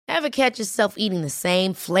Ever catch yourself eating the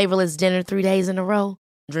same flavorless dinner 3 days in a row?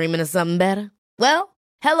 Dreaming of something better? Well,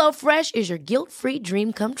 HelloFresh is your guilt-free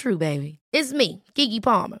dream come true, baby. It's me, Keke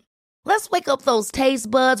Palmer. Let's wake up those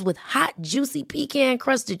taste buds with hot, juicy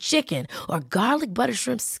pecan-crusted chicken or garlic butter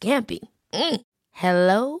shrimp scampi.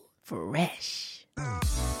 Hello Fresh.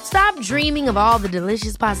 Stop dreaming of all the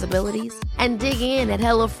delicious possibilities and dig in at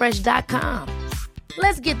HelloFresh.com.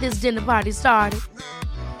 Let's get this dinner party started.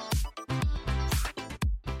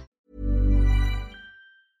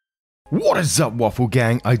 What is up, Waffle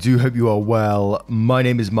Gang? I do hope you are well. My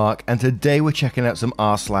name is Mark, and today we're checking out some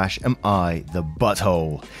r/am I the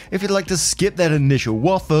butthole. If you'd like to skip that initial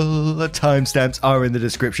waffle, the timestamps are in the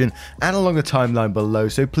description and along the timeline below,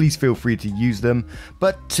 so please feel free to use them.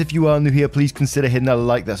 But if you are new here, please consider hitting that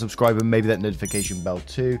like, that subscribe, and maybe that notification bell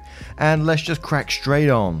too. And let's just crack straight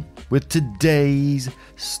on with today's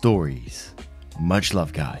stories. Much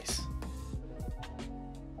love, guys.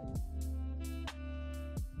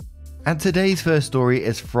 And today's first story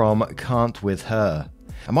is from Can't With Her.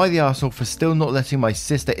 Am I the arsehole for still not letting my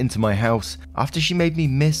sister into my house after she made me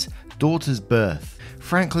miss daughter's birth?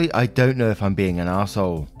 Frankly, I don't know if I'm being an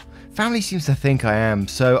arsehole. Family seems to think I am,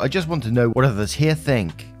 so I just want to know what others here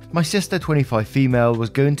think. My sister, 25 female, was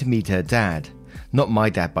going to meet her dad. Not my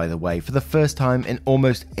dad, by the way, for the first time in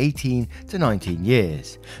almost 18 to 19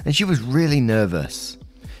 years. And she was really nervous.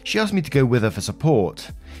 She asked me to go with her for support.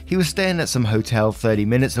 He was staying at some hotel 30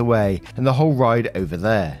 minutes away and the whole ride over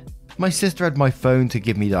there. My sister had my phone to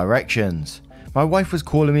give me directions. My wife was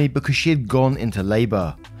calling me because she had gone into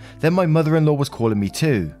labour. Then my mother-in-law was calling me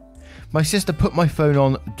too. My sister put my phone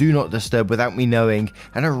on Do Not Disturb without me knowing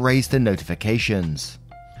and erased the notifications.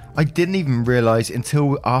 I didn't even realise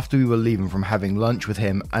until after we were leaving from having lunch with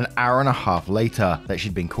him an hour and a half later that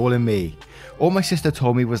she'd been calling me. All my sister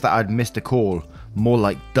told me was that I'd missed a call, more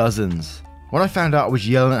like dozens. When I found out, I was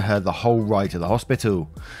yelling at her the whole ride to the hospital.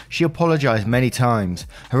 She apologised many times.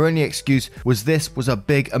 Her only excuse was this was a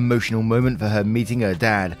big emotional moment for her meeting her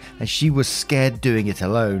dad, and she was scared doing it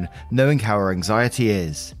alone, knowing how her anxiety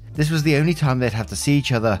is. This was the only time they'd have to see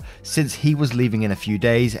each other since he was leaving in a few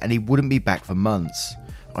days and he wouldn't be back for months.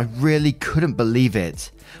 I really couldn't believe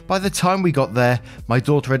it. By the time we got there, my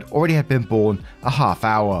daughter had already been born a half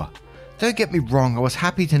hour. Don't get me wrong, I was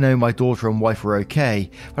happy to know my daughter and wife were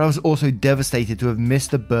okay, but I was also devastated to have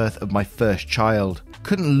missed the birth of my first child.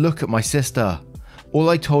 Couldn't look at my sister. All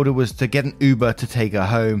I told her was to get an Uber to take her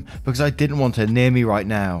home because I didn't want her near me right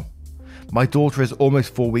now. My daughter is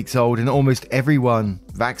almost 4 weeks old and almost everyone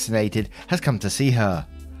vaccinated has come to see her.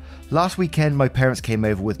 Last weekend my parents came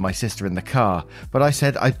over with my sister in the car, but I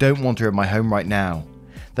said I don't want her in my home right now.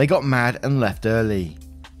 They got mad and left early.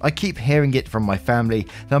 I keep hearing it from my family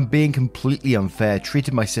that I'm being completely unfair,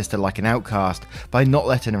 treating my sister like an outcast by not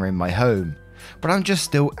letting her in my home. But I'm just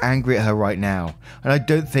still angry at her right now, and I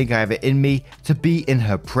don't think I have it in me to be in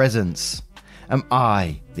her presence. Am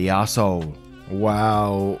I the arsehole?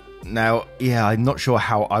 Wow. Now, yeah, I'm not sure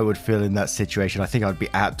how I would feel in that situation. I think I'd be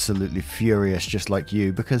absolutely furious just like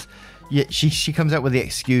you, because yeah, she comes out with the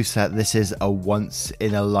excuse that this is a once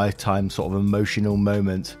in a lifetime sort of emotional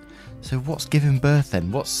moment. So what's giving birth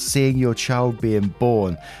then? What's seeing your child being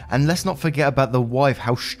born? And let's not forget about the wife,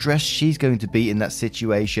 how stressed she's going to be in that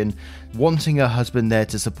situation, wanting her husband there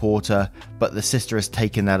to support her, but the sister has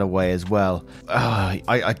taken that away as well.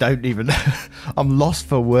 I don't even... I'm lost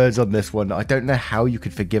for words on this one. I don't know how you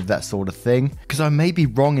could forgive that sort of thing, because I may be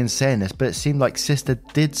wrong in saying this, but it seemed like sister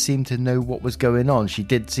did seem to know what was going on. She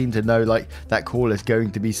did seem to know like that call is going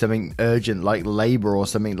to be something urgent, like labour or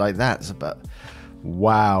something like that. So, but...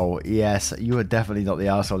 wow, yes, you are definitely not the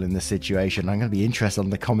arsehole in this situation. I'm going to be interested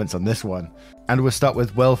on the comments on this one. And we'll start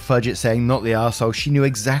with Well Fudget saying, not the arsehole, she knew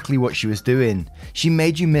exactly what she was doing. She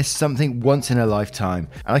made you miss something once in a lifetime,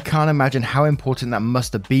 and I can't imagine how important that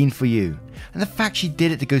must have been for you. And the fact she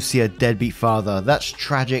did it to go see her deadbeat father, that's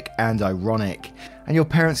tragic and ironic. And your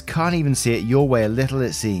parents can't even see it your way a little,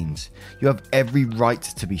 it seems. You have every right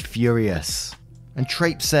to be furious. And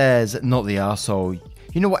Trape says, not the arsehole.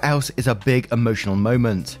 You know what else is a big emotional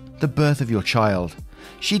moment? The birth of your child.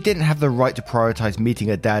 She didn't have the right to prioritize meeting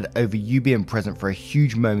her dad over you being present for a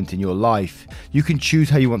huge moment in your life. You can choose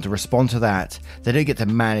how you want to respond to that. They don't get to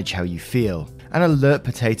manage how you feel. And Alert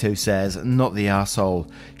Potato says, not the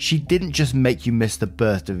arsehole. She didn't just make you miss the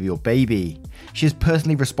birth of your baby. She is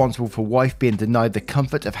personally responsible for wife being denied the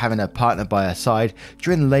comfort of having her partner by her side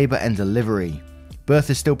during labour and delivery.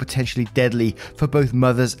 Birth is still potentially deadly for both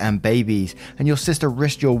mothers and babies, and your sister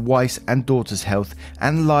risked your wife's and daughter's health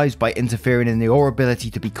and lives by interfering in your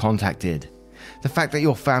ability to be contacted. The fact that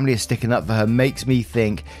your family is sticking up for her makes me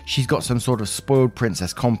think she's got some sort of spoiled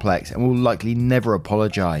princess complex and will likely never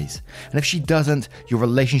apologise. And if she doesn't, your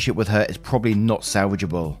relationship with her is probably not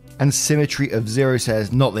salvageable. And Symmetry of Zero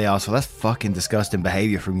says, not the arsehole, that's fucking disgusting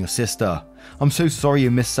behaviour from your sister. I'm so sorry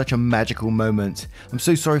you missed such a magical moment. I'm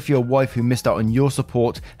so sorry for your wife who missed out on your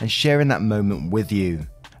support and sharing that moment with you.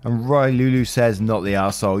 And Roy Lulu says, not the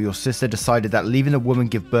arsehole, your sister decided that leaving a woman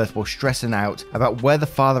give birth while stressing out about where the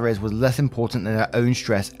father is was less important than her own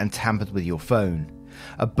stress and tampered with your phone.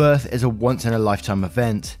 A birth is a once in a lifetime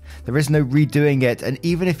event. There is no redoing it, and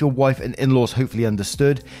even if your wife and in-laws hopefully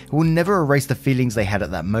understood, it will never erase the feelings they had at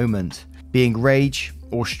that moment, being rage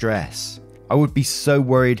or stress. I would be so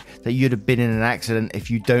worried that you'd have been in an accident if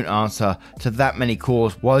you don't answer to that many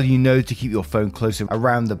calls while you know to keep your phone closer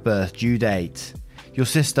around the birth due date. Your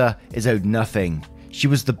sister is owed nothing. She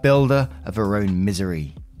was the builder of her own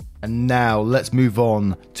misery. And now let's move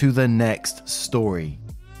on to the next story.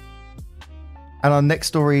 And our next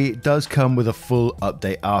story does come with a full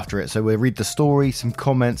update after it. So we'll read the story, some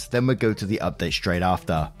comments, then we'll go to the update straight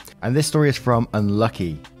after. And this story is from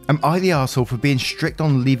Unlucky. Am I the arsehole for being strict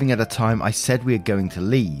on leaving at a time I said we were going to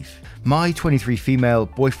leave? My 23 female,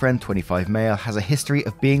 boyfriend 25 male has a history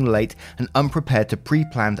of being late and unprepared to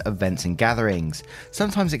pre-planned events and gatherings.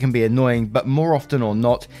 Sometimes it can be annoying, but more often or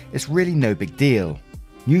not, it's really no big deal.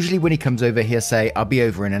 Usually when he comes over, he'll say, I'll be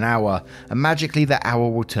over in an hour, and magically that hour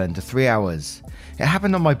will turn to 3 hours. It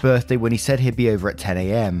happened on my birthday when he said he'd be over at 10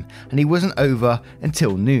 AM, and he wasn't over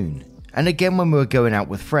until noon. And again when we were going out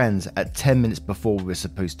with friends, at 10 minutes before we were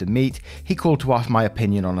supposed to meet, he called to ask my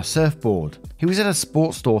opinion on a surfboard. He was at a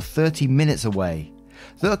sports store 30 minutes away.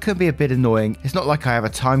 Though it can be a bit annoying, it's not like I have a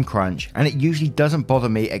time crunch, and it usually doesn't bother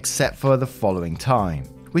me except for the following time.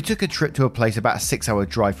 We took a trip to a place about a 6-hour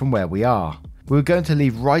drive from where we are. We were going to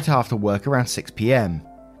leave right after work around 6 PM.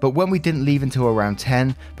 But when we didn't leave until around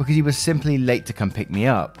 10 because he was simply late to come pick me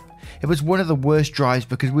up. It was one of the worst drives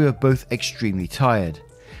because we were both extremely tired.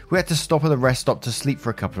 We had to stop at the rest stop to sleep for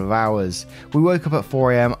a couple of hours. We woke up at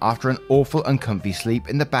 4 AM after an awful uncomfy sleep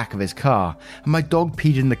in the back of his car, and my dog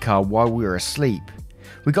peed in the car while we were asleep.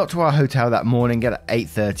 We got to our hotel that morning at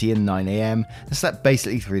 8:30 and 9 AM and slept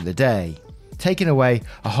basically through the day, taking away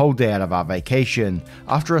a whole day out of our vacation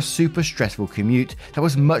after a super stressful commute that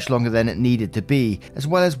was much longer than it needed to be, as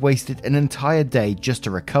well as wasted an entire day just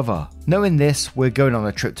to recover. Knowing this, we're going on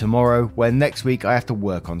a trip tomorrow where next week I have to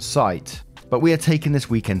work on site. But we are taking this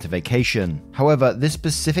weekend to vacation. However, this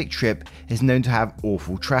specific trip is known to have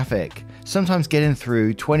awful traffic. Sometimes getting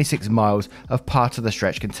through 26 miles of part of the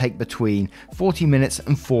stretch can take between 40 minutes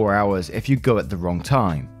and 4 hours if you go at the wrong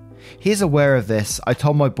time. He is aware of this. I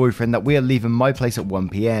told my boyfriend that we are leaving my place at 1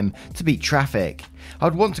 PM to beat traffic.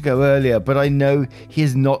 I'd want to go earlier, but I know he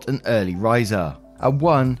is not an early riser. At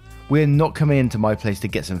 1, we're not coming into my place to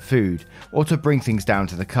get some food, or to bring things down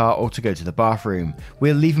to the car, or to go to the bathroom.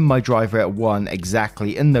 We're leaving my driveway at 1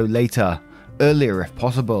 exactly and no later, earlier if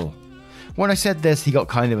possible. When I said this, he got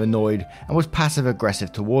kind of annoyed and was passive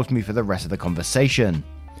aggressive towards me for the rest of the conversation.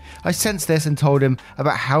 I sensed this and told him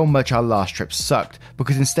about how much our last trip sucked,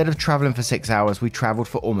 because instead of travelling for 6 hours, we travelled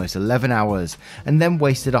for almost 11 hours, and then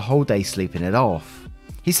wasted a whole day sleeping it off.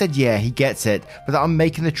 He said yeah, he gets it, but that I'm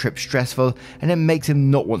making the trip stressful and it makes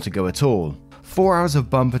him not want to go at all. 4 hours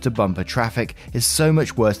of bumper to bumper traffic is so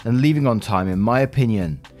much worse than leaving on time in my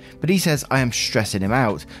opinion. But he says I am stressing him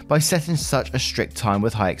out by setting such a strict time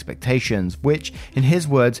with high expectations, which, in his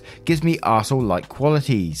words, gives me arsehole-like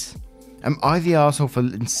qualities. Am I the arsehole for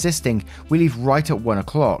insisting we leave right at 1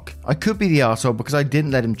 o'clock? I could be the arsehole because I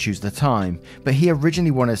didn't let him choose the time, but he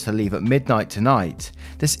originally wanted us to leave at midnight tonight.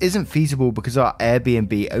 This isn't feasible because our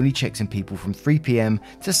Airbnb only checks in people from 3 PM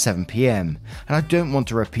to 7 PM, and I don't want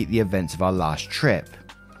to repeat the events of our last trip.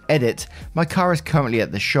 Edit, my car is currently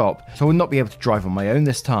at the shop, so I will not be able to drive on my own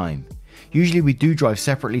this time. Usually we do drive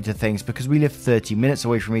separately to things because we live 30 minutes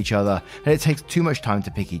away from each other and it takes too much time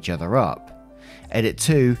to pick each other up. Edit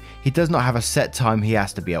 2, he does not have a set time he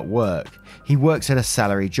has to be at work. He works at a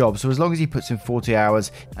salary job, so as long as he puts in 40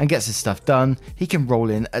 hours and gets his stuff done, he can roll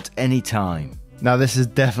in at any time. Now this is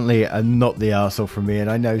definitely a not the arsehole for me,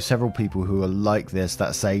 and I know several people who are like this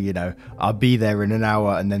that say, you know, I'll be there in an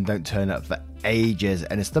hour and then don't turn up for ages,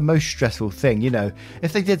 and it's the most stressful thing. You know,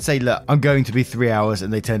 if they did say, look, I'm going to be 3 hours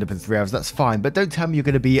and they turned up in 3 hours, that's fine, but don't tell me you're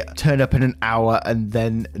going to turn up in an hour and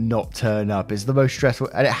then not turn up. It's the most stressful,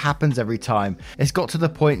 and it happens every time. It's got to the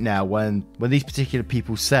point now when these particular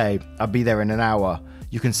people say I'll be there in an hour,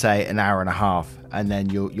 you can say an hour and a half, and then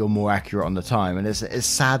you're more accurate on the time. And it's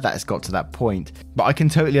sad that it's got to that point. But I can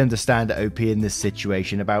totally understand OP in this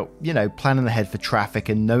situation about, planning ahead for traffic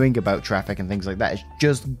and knowing about traffic and things like that. It's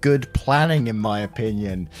just good planning, in my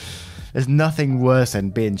opinion. There's nothing worse than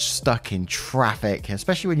being stuck in traffic,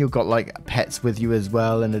 especially when you've got like pets with you as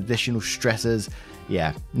well and additional stressors.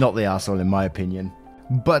 Yeah, not the arsehole in my opinion.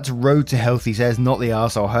 But Road to Healthy says, not the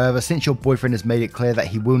arsehole. However, since your boyfriend has made it clear that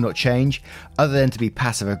he will not change, other than to be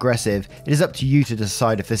passive aggressive, it is up to you to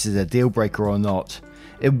decide if this is a deal breaker or not.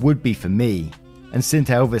 It would be for me. And Synth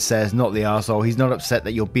Elvis says, not the arsehole. He's not upset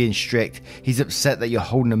that you're being strict. He's upset that you're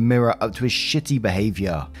holding a mirror up to his shitty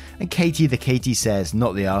behaviour. And Katie the Katie says,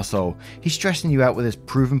 not the arsehole. He's stressing you out with his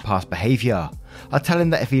proven past behaviour. I'll tell him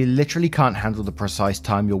that if he literally can't handle the precise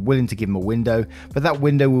time, you're willing to give him a window, but that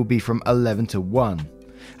window will be from 11 to 1.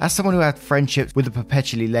 As someone who had friendships with the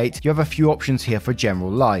perpetually late, you have a few options here for general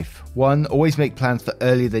life. 1. Always make plans for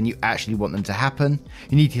earlier than you actually want them to happen.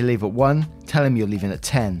 You need to leave at 1, tell him you're leaving at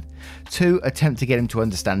 10. 2. Attempt to get him to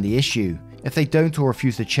understand the issue. If they don't or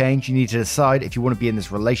refuse to change, you need to decide if you want to be in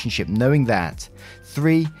this relationship knowing that.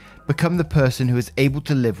 3. Become the person who is able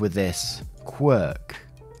to live with this quirk.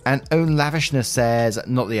 And Own Lavishness says,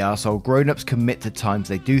 not the arsehole. Grown-ups commit to times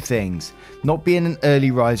they do things. Not being an early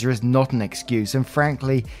riser is not an excuse, and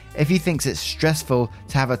frankly, if he thinks it's stressful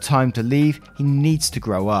to have a time to leave, he needs to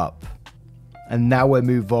grow up. And now we'll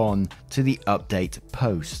move on to the update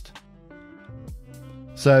post.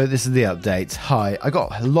 So this is the update. Hi, I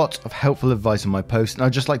got a lot of helpful advice on my post, and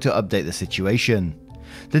I'd just like to update the situation.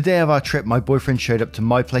 The day of our trip, my boyfriend showed up to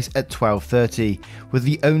my place at 12:30 with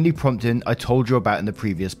the only prompting I told you about in the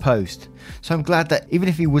previous post. So I'm glad that even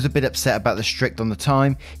if he was a bit upset about the strict on the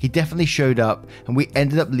time, he definitely showed up and we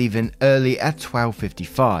ended up leaving early at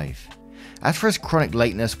 12:55. As for his chronic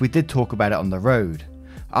lateness, we did talk about it on the road.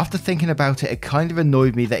 After thinking about it, it kind of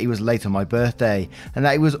annoyed me that he was late on my birthday and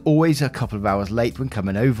that he was always a couple of hours late when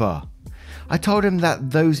coming over. I told him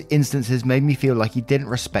that those instances made me feel like he didn't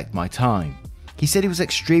respect my time. He said he was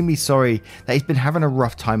extremely sorry that he's been having a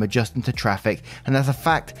rough time adjusting to traffic and that's a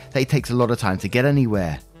fact that it takes a lot of time to get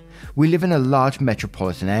anywhere. We live in a large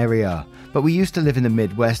metropolitan area, but we used to live in the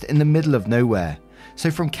Midwest in the middle of nowhere. So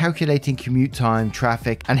from calculating commute time,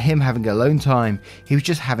 traffic, and him having alone time, he was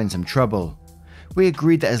just having some trouble. We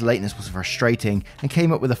agreed that his lateness was frustrating and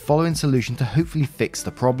came up with the following solution to hopefully fix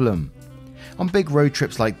the problem. On big road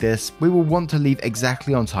trips like this, we will want to leave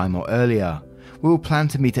exactly on time or earlier. We will plan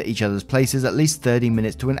to meet at each other's places at least 30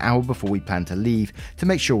 minutes to an hour before we plan to leave to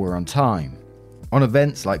make sure we're on time. On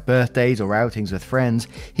events like birthdays or outings with friends,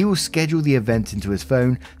 he will schedule the event into his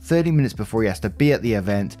phone 30 minutes before he has to be at the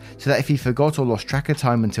event so that if he forgot or lost track of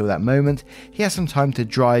time until that moment, he has some time to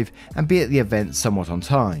drive and be at the event somewhat on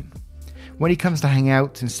time. When he comes to hang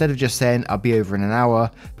out, instead of just saying I'll be over in an hour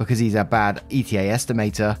because he's a bad ETA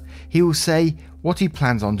estimator, he will say what he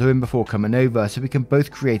plans on doing before coming over so we can both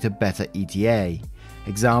create a better ETA.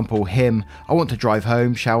 Example, him, I want to drive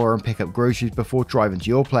home, shower and pick up groceries before driving to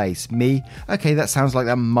your place. Me, okay, that sounds like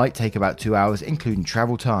that might take about 2 hours including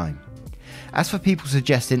travel time. As for people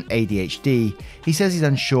suggesting ADHD, he says he's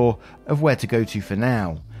unsure of where to go to for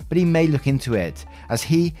now, but he may look into it, as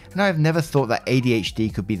he and I have never thought that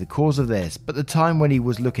ADHD could be the cause of this, but the time when he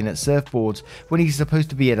was looking at surfboards when he's supposed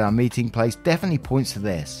to be at our meeting place definitely points to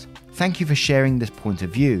this. Thank you for sharing this point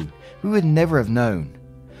of view. We would never have known.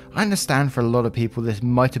 I understand for a lot of people this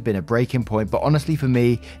might have been a breaking point, but honestly for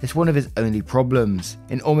me, it's one of his only problems.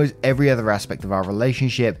 In almost every other aspect of our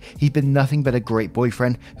relationship, he's been nothing but a great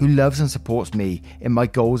boyfriend who loves and supports me in my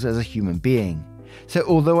goals as a human being. So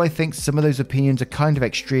although I think some of those opinions are kind of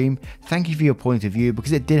extreme, thank you for your point of view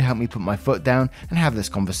because it did help me put my foot down and have this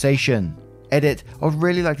conversation. Edit, I would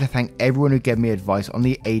really like to thank everyone who gave me advice on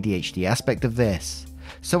the ADHD aspect of this.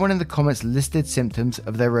 Someone in the comments listed symptoms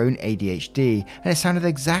of their own ADHD and it sounded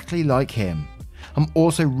exactly like him. I'm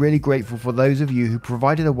also really grateful for those of you who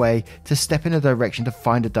provided a way to step in a direction to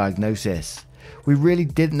find a diagnosis. We really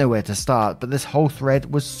didn't know where to start, but this whole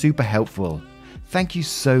thread was super helpful. Thank you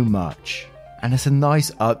so much. And it's a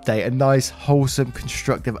nice update, a nice, wholesome,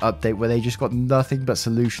 constructive update where they just got nothing but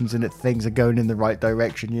solutions and that things are going in the right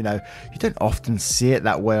direction. You don't often see it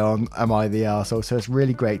that way on Am I the Arsehole? So it's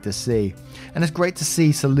really great to see. And it's great to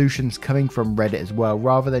see solutions coming from Reddit as well,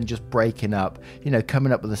 rather than just breaking up,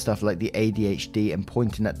 coming up with the stuff like the ADHD and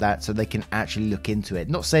pointing at that so they can actually look into it.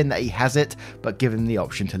 Not saying that he has it, but give him the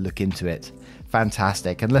option to look into it.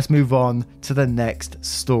 Fantastic. And let's move on to the next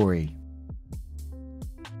story.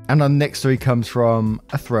 And our next story comes from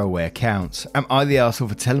a throwaway account. Am I the arsehole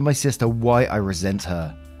for telling my sister why I resent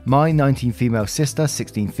her? My 19 female sister,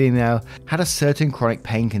 16 female, had a certain chronic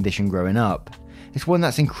pain condition growing up. It's one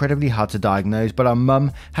that's incredibly hard to diagnose, but our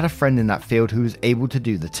mum had a friend in that field who was able to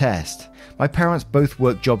do the test. My parents both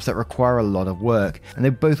work jobs that require a lot of work, and they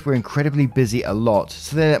both were incredibly busy a lot,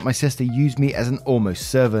 so they let my sister use me as an almost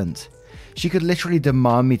servant. She could literally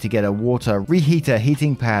demand me to get her water, reheat her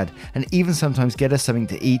heating pad, and even sometimes get her something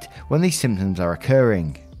to eat when these symptoms are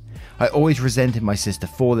occurring. I always resented my sister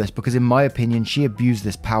for this because in my opinion she abused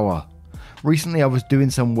this power. Recently I was doing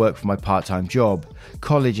some work for my part-time job.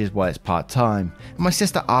 College is why it's part-time, and my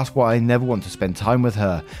sister asked why I never want to spend time with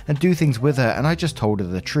her and do things with her, and I just told her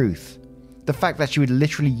the truth. The fact that she would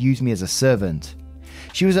literally use me as a servant.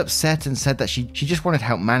 She was upset and said that she just wanted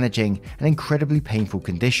help managing an incredibly painful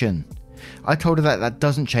condition. I told her that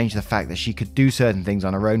doesn't change the fact that she could do certain things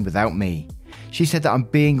on her own without me. She said that I'm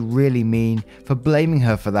being really mean for blaming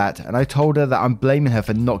her for that, and I told her that I'm blaming her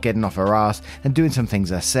for not getting off her ass and doing some things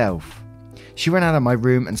herself. She ran out of my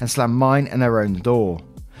room and slammed mine and her own door.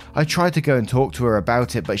 I tried to go and talk to her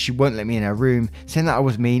about it, but she won't let me in her room, saying that I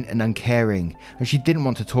was mean and uncaring, and she didn't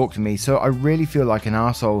want to talk to me, so I really feel like an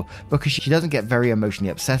arsehole because she doesn't get very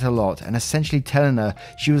emotionally upset a lot, and essentially telling her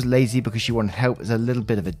she was lazy because she wanted help is a little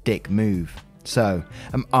bit of a dick move. So,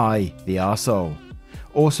 am I the arsehole?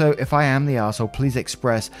 Also, if I am the arsehole, please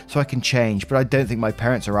express so I can change, but I don't think my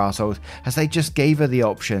parents are arseholes, as they just gave her the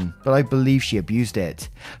option, but I believe she abused it,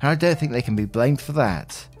 and I don't think they can be blamed for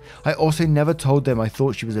that. I also never told them I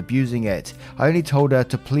thought she was abusing it. I only told her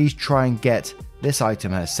to please try and get this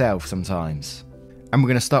item herself sometimes. And we're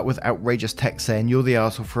going to start with outrageous text saying you're the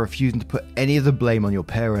arsehole for refusing to put any of the blame on your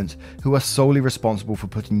parents, who are solely responsible for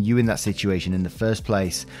putting you in that situation in the first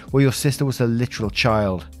place, where your sister was a literal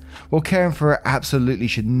child. While caring for her absolutely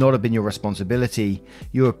should not have been your responsibility,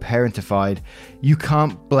 you were parentified. You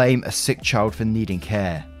can't blame a sick child for needing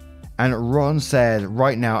care. And Ron said,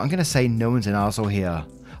 right now I'm going to say no one's an arsehole here.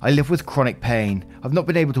 I live with chronic pain. I've not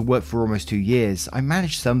been able to work for almost 2 years. I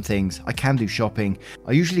manage some things. I can do shopping.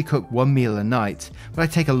 I usually cook 1 meal a night, but I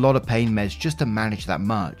take a lot of pain meds just to manage that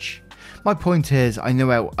much. My point is, I know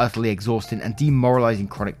how utterly exhausting and demoralizing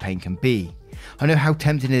chronic pain can be. I know how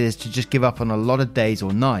tempting it is to just give up on a lot of days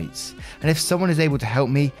or nights, and if someone is able to help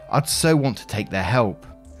me, I'd so want to take their help.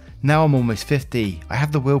 Now I'm almost 50, I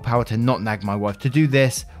have the willpower to not nag my wife to do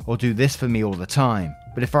this or do this for me all the time.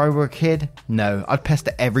 But if I were a kid, no, I'd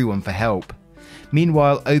pester everyone for help.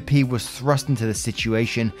 Meanwhile, OP was thrust into the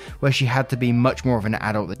situation where she had to be much more of an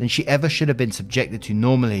adult than she ever should have been subjected to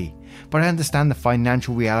normally, but I understand the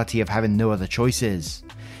financial reality of having no other choices.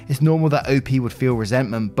 It's normal that OP would feel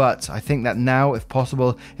resentment, but I think that now, if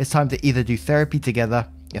possible, it's time to either do therapy together,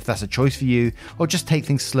 if that's a choice for you, or just take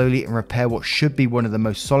things slowly and repair what should be one of the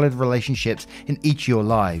most solid relationships in each of your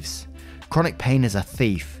lives. Chronic pain is a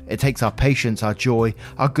thief. It takes our patience, our joy,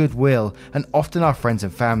 our goodwill, and often our friends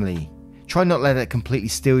and family. Try not to let it completely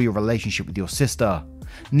steal your relationship with your sister.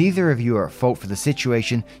 Neither of you are at fault for the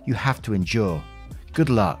situation you have to endure. Good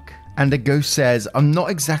luck. And a ghost says, I'm not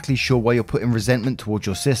exactly sure why you're putting resentment towards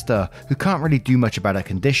your sister, who can't really do much about her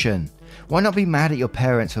condition. Why not be mad at your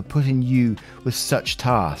parents for putting you with such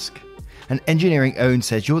task? And Engineering Own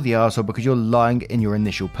says you're the arsehole because you're lying in your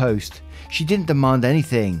initial post. She didn't demand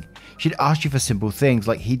anything. She'd asked you for simple things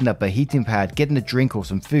like heating up a heating pad, getting a drink or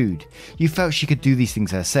some food. You felt she could do these things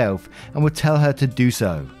herself and would tell her to do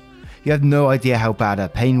so. You have no idea how bad her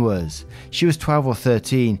pain was. She was 12 or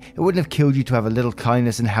 13, it wouldn't have killed you to have a little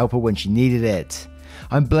kindness and help her when she needed it.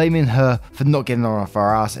 I'm blaming her for not getting her off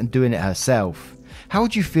her ass and doing it herself. How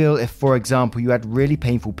would you feel if, for example, you had really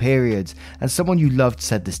painful periods and someone you loved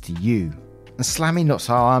said this to you? And Slammy Not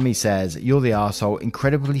Salami says, you're the arsehole,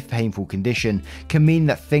 incredibly painful condition can mean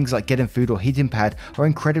that things like getting food or heating pad are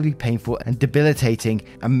incredibly painful and debilitating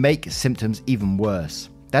and make symptoms even worse.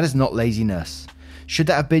 That is not laziness. Should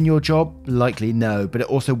that have been your job? Likely no, but it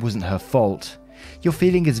also wasn't her fault. Your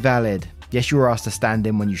feeling is valid. Yes, you were asked to stand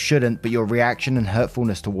in when you shouldn't, but your reaction and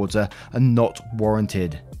hurtfulness towards her are not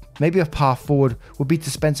warranted. Maybe a path forward would be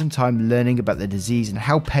to spend some time learning about the disease and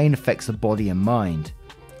how pain affects the body and mind.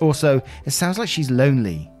 Also, it sounds like she's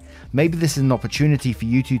lonely. Maybe this is an opportunity for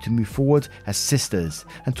you two to move forward as sisters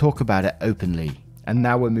and talk about it openly. And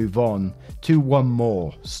now we'll move on to one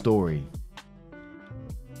more story.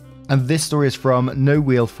 And this story is from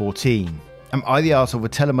NoWheel14. Am I the arsehole for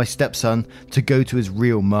telling my stepson to go to his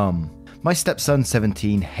real mum? My stepson,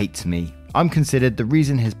 17, hates me. I'm considered the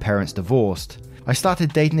reason his parents divorced. I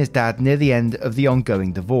started dating his dad near the end of the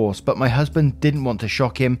ongoing divorce, but my husband didn't want to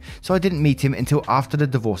shock him, so I didn't meet him until after the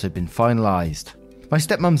divorce had been finalised. My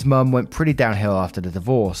stepmom's mum went pretty downhill after the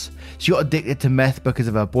divorce. She got addicted to meth because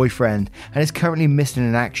of her boyfriend and is currently missing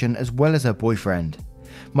in action as well as her boyfriend.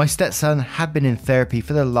 My stepson had been in therapy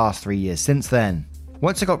for the last 3 years since then.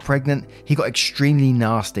 Once I got pregnant, he got extremely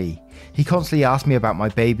nasty. He constantly asked me about my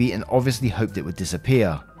baby and obviously hoped it would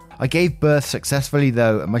disappear. I gave birth successfully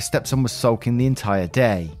though, and my stepson was sulking the entire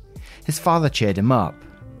day. His father cheered him up.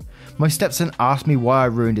 My stepson asked me why I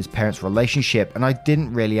ruined his parents' relationship, and I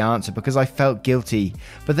didn't really answer because I felt guilty.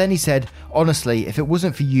 But then he said, honestly, if it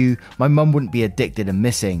wasn't for you, my mum wouldn't be addicted and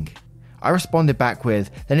missing. I responded back with,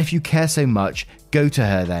 then if you care so much, go to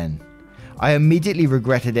her then. I immediately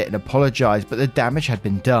regretted it and apologised, but the damage had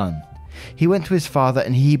been done. He went to his father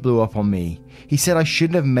and he blew up on me. He said I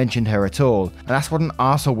shouldn't have mentioned her at all, and that's what an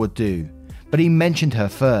arsehole would do. But he mentioned her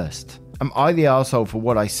first. Am I the arsehole for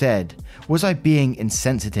what I said? Was I being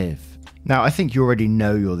insensitive? Now, I think you already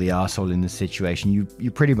know you're the arsehole in this situation.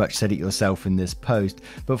 You pretty much said it yourself in this post.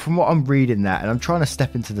 But from what I'm reading that, and I'm trying to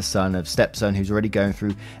step into the stepson who's already going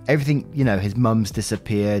through everything, his mum's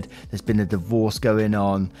disappeared, there's been a divorce going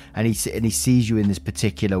on, and he sees you in this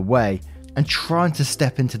particular way. And trying to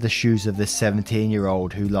step into the shoes of this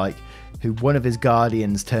 17-year-old who one of his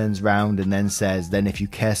guardians turns round and then says, then if you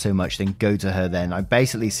care so much, then go to her then. I'm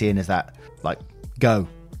basically seeing as that, go.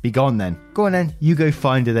 Be gone then. Go on then. You go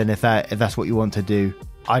find her then if that's what you want to do.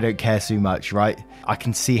 I don't care so much, right? I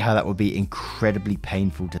can see how that would be incredibly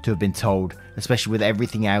painful to have been told, especially with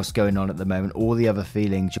everything else going on at the moment, all the other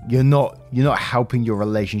feelings. You're not helping your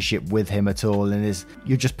relationship with him at all, and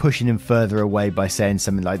you're just pushing him further away by saying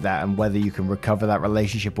something like that, and whether you can recover that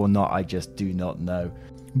relationship or not, I just do not know.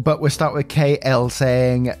 But we'll start with KL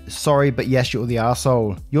saying, sorry, but yes, you're the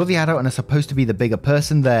arsehole. You're the adult and are supposed to be the bigger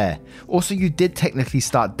person there. Also, you did technically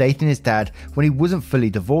start dating his dad when he wasn't fully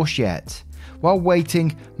divorced yet. While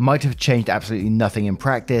waiting might have changed absolutely nothing in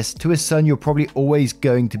practice, to his son you're probably always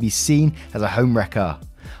going to be seen as a homewrecker.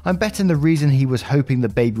 I'm betting the reason he was hoping the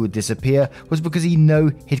baby would disappear was because he knew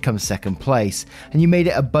he'd come second place, and you made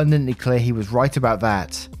it abundantly clear he was right about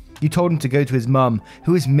that. You told him to go to his mum,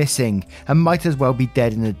 who is missing and might as well be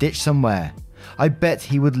dead in a ditch somewhere. I bet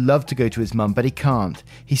he would love to go to his mum, but he can't.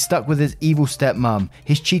 He's stuck with his evil stepmum,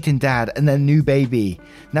 his cheating dad, and their new baby.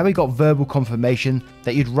 Now he got verbal confirmation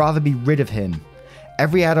that you'd rather be rid of him.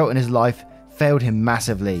 Every adult in his life failed him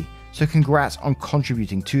massively, so congrats on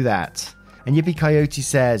contributing to that. And Yippee Coyote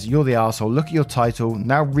says, you're the arsehole, look at your title,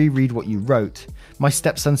 now reread what you wrote. My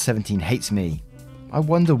stepson 17 hates me. I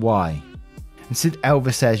wonder why. And Sid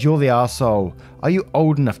Elvis says, you're the arsehole. Are you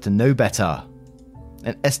old enough to know better?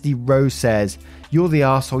 And SD Rose says, you're the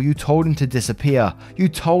arsehole. You told him to disappear. You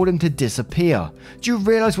told him to disappear. Do you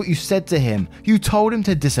realise what you said to him? You told him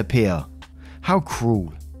to disappear. How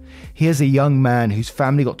cruel. Here's a young man whose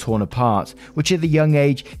family got torn apart, which at the young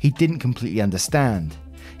age he didn't completely understand.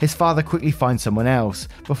 His father quickly finds someone else.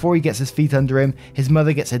 Before he gets his feet under him, his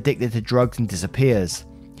mother gets addicted to drugs and disappears.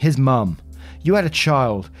 His mum. You had a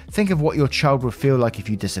child. Think of what your child would feel like if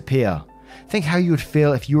you disappear. Think how you would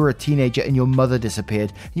feel if you were a teenager and your mother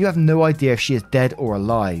disappeared and you have no idea if she is dead or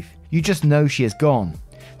alive. You just know she is gone.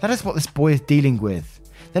 That is what this boy is dealing with.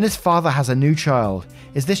 Then his father has a new child.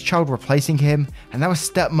 Is this child replacing him? And now his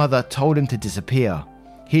stepmother told him to disappear.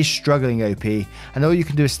 He is struggling, OP, and all you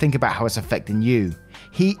can do is think about how it's affecting you.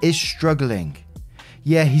 He is struggling.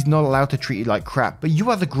 Yeah, he's not allowed to treat you like crap, but you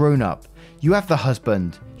are the grown-up. You have the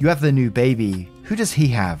husband. You have the new baby. Who does he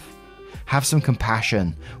have? Have some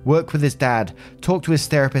compassion. Work with his dad. Talk to his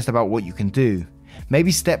therapist about what you can do.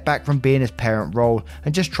 Maybe step back from being his parent role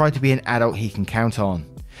and just try to be an adult he can count on.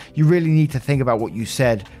 You really need to think about what you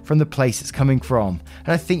said from the place it's coming from, and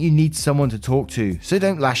I think you need someone to talk to, so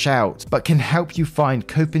don't lash out, but can help you find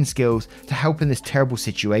coping skills to help in this terrible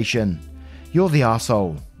situation. You're the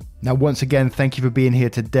arsehole. Now, once again, thank you for being here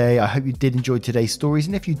today. I hope you did enjoy today's stories,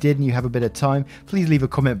 and if you did and you have a bit of time, please leave a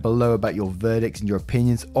comment below about your verdicts and your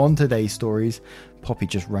opinions on today's stories. Poppy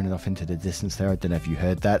just running off into the distance there. I don't know if you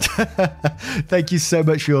heard that. Thank you so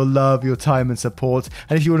much for your love, your time and support.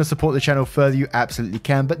 And if you want to support the channel further, you absolutely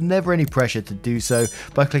can, but never any pressure to do so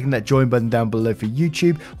by clicking that join button down below for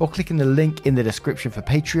YouTube or clicking the link in the description for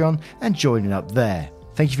Patreon and joining up there.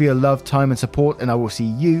 Thank you for your love, time and support, and I will see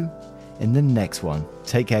you in the next one.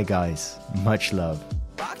 Take care, guys. Much love.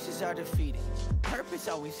 Boxes are defeating. Purpose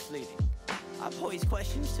always fleeting. I pose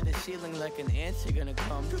questions to the ceiling like an answer gonna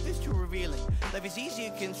come. Truth is too revealing. Life is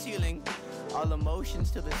easier concealing. All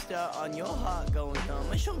emotions till the start on your heart going numb.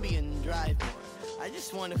 I shouldn't be in drive more. I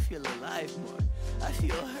just wanna feel alive more. I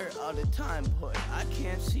feel hurt all the time, but I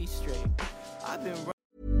can't see straight. I've been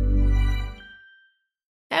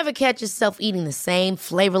Ever catch yourself eating the same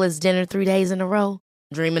flavorless dinner 3 days in a row?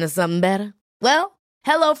 Dreaming of something better? Well,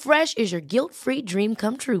 HelloFresh is your guilt-free dream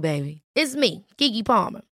come true, baby. It's me, Keke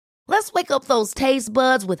Palmer. Let's wake up those taste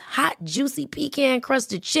buds with hot, juicy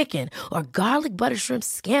pecan-crusted chicken or garlic butter shrimp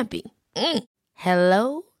scampi.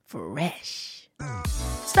 Hello Fresh.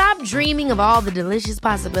 Stop dreaming of all the delicious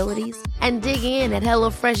possibilities and dig in at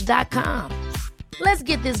HelloFresh.com. Let's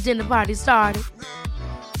get this dinner party started.